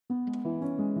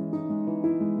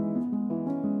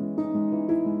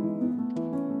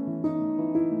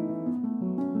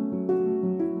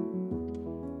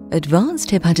Advanced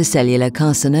hepatocellular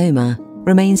carcinoma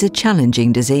remains a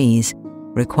challenging disease,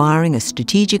 requiring a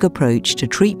strategic approach to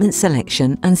treatment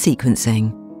selection and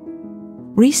sequencing.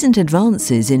 Recent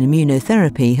advances in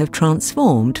immunotherapy have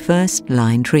transformed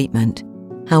first-line treatment.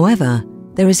 However,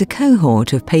 there is a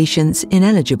cohort of patients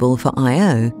ineligible for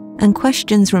IO, and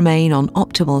questions remain on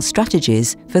optimal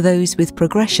strategies for those with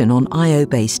progression on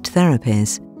IO-based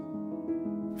therapies.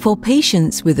 For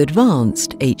patients with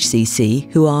advanced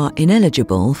HCC who are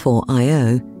ineligible for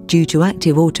IO due to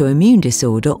active autoimmune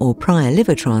disorder or prior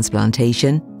liver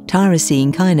transplantation,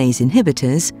 tyrosine kinase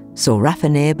inhibitors,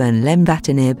 sorafenib and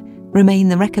lenvatinib, remain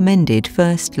the recommended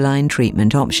first-line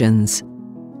treatment options.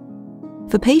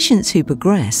 For patients who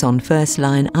progress on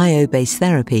first-line IO-based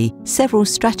therapy, several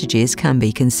strategies can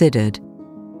be considered.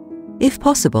 If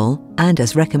possible, and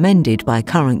as recommended by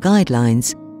current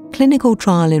guidelines, clinical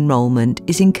trial enrollment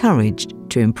is encouraged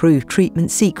to improve treatment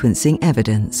sequencing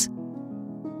evidence.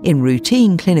 In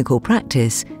routine clinical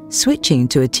practice, switching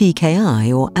to a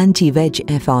TKI or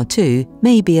anti-VEGFR2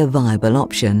 may be a viable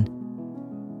option.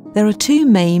 There are two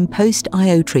main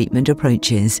post-IO treatment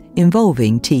approaches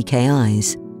involving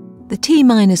TKIs. The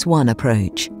T-1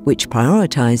 approach, which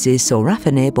prioritizes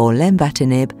sorafenib or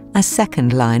lenvatinib as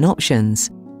second-line options,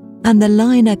 and the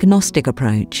line-agnostic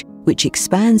approach, which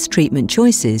expands treatment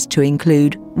choices to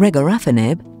include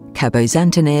regorafenib,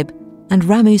 cabozantinib, and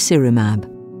ramucirumab.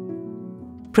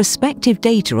 Prospective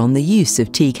data on the use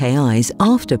of TKIs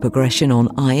after progression on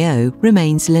IO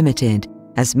remains limited,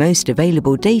 as most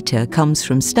available data comes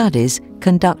from studies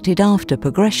conducted after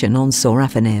progression on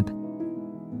sorafenib.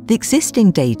 The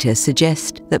existing data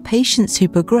suggest that patients who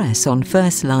progress on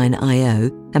first-line IO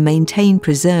and maintain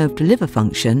preserved liver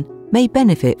function may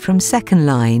benefit from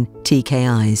second-line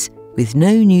TKIs, with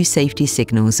no new safety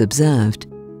signals observed.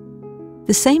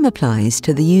 The same applies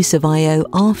to the use of IO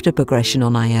after progression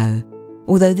on IO,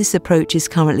 although this approach is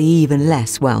currently even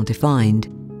less well-defined.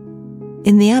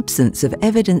 In the absence of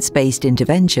evidence-based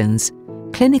interventions,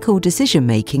 clinical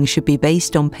decision-making should be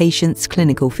based on patients'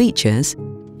 clinical features,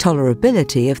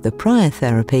 tolerability of the prior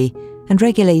therapy, and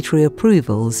regulatory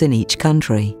approvals in each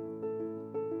country.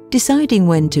 Deciding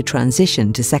when to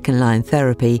transition to second-line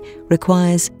therapy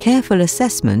requires careful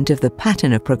assessment of the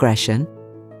pattern of progression,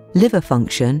 liver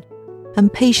function,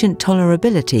 and patient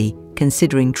tolerability,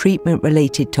 considering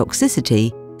treatment-related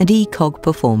toxicity and ECOG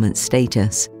performance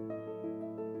status.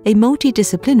 A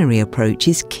multidisciplinary approach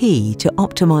is key to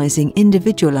optimizing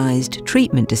individualized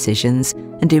treatment decisions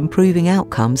and improving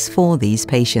outcomes for these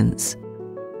patients.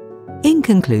 In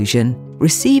conclusion,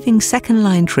 receiving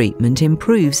second-line treatment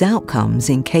improves outcomes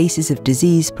in cases of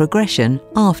disease progression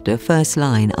after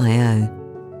first-line IO.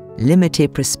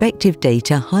 Limited prospective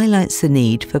data highlights the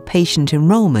need for patient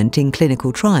enrollment in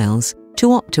clinical trials to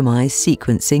optimize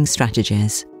sequencing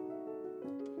strategies.